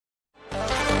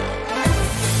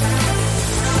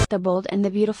The Bold and the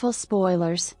Beautiful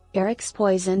spoilers, Eric's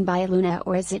poisoned by Luna,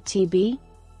 or is it TB?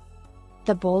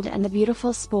 The Bold and the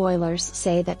Beautiful spoilers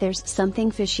say that there's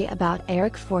something fishy about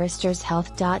Eric Forrester's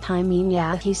health. I mean,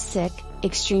 yeah, he's sick,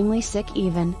 extremely sick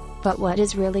even, but what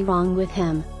is really wrong with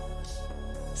him?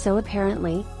 So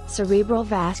apparently, cerebral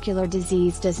vascular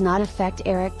disease does not affect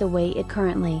Eric the way it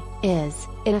currently is.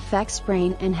 It affects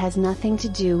brain and has nothing to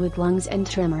do with lungs and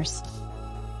tremors.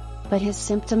 But his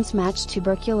symptoms match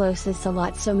tuberculosis a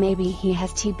lot, so maybe he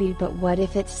has TB. But what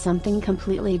if it's something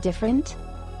completely different?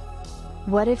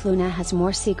 What if Luna has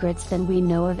more secrets than we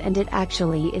know of, and it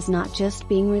actually is not just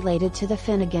being related to the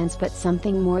Finnegans but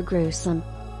something more gruesome?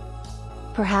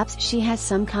 Perhaps she has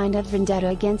some kind of vendetta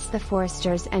against the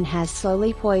Forresters and has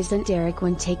slowly poisoned Eric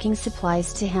when taking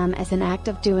supplies to him as an act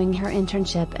of doing her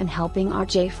internship and helping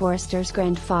R.J. Forrester's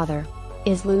grandfather.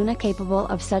 Is Luna capable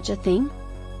of such a thing?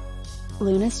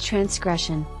 Luna's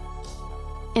transgression.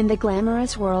 In the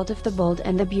glamorous world of The Bold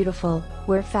and the Beautiful,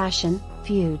 where fashion,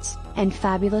 feuds, and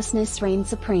fabulousness reign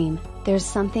supreme, there's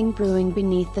something brewing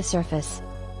beneath the surface.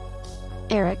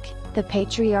 Eric, the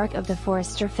patriarch of the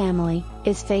Forrester family,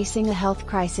 is facing a health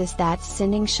crisis that's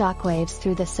sending shockwaves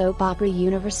through the soap opera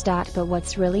universe. But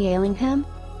what's really ailing him?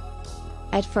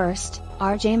 At first,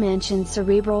 RJ mentioned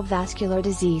cerebral vascular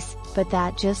disease, but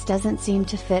that just doesn't seem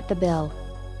to fit the bill.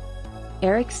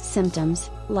 Eric's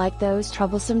symptoms, like those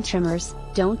troublesome tremors,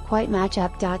 don't quite match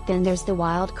up. Then there's the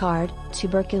wild card,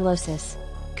 tuberculosis.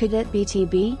 Could it be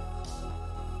TB?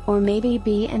 Or maybe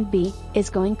B&B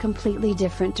is going completely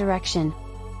different direction.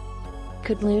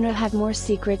 Could Luna have more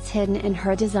secrets hidden in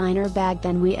her designer bag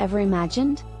than we ever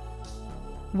imagined?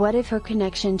 What if her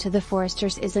connection to the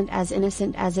Forresters isn't as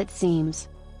innocent as it seems?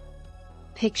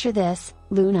 Picture this,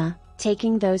 Luna,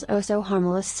 taking those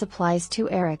oh-so-harmless supplies to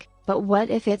Eric, but what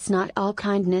if it's not all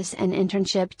kindness and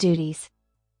internship duties?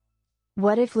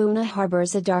 What if Luna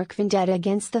harbors a dark vendetta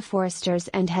against the Forresters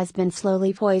and has been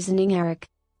slowly poisoning Eric?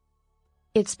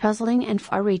 It's puzzling and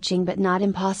far-reaching but not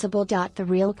impossible. The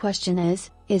real question is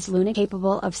Luna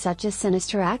capable of such a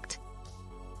sinister act?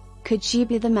 Could she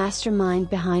be the mastermind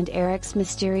behind Eric's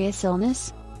mysterious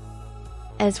illness?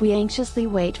 As we anxiously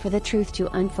wait for the truth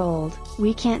to unfold,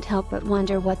 we can't help but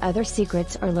wonder what other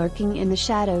secrets are lurking in the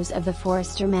shadows of the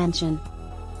Forrester mansion.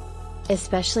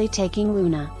 Especially taking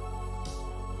Luna.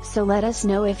 So let us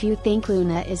know if you think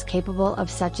Luna is capable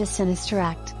of such a sinister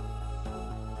act.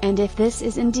 And if this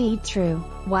is indeed true,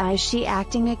 why is she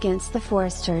acting against the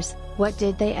Forresters? What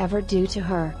did they ever do to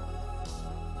her?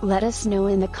 Let us know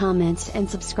in the comments and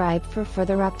subscribe for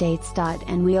further updates.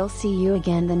 And we'll see you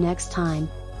again the next time.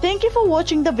 Thank you for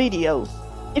watching the video.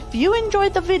 If you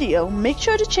enjoyed the video, make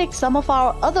sure to check some of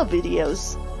our other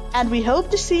videos. And we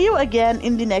hope to see you again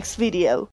in the next video.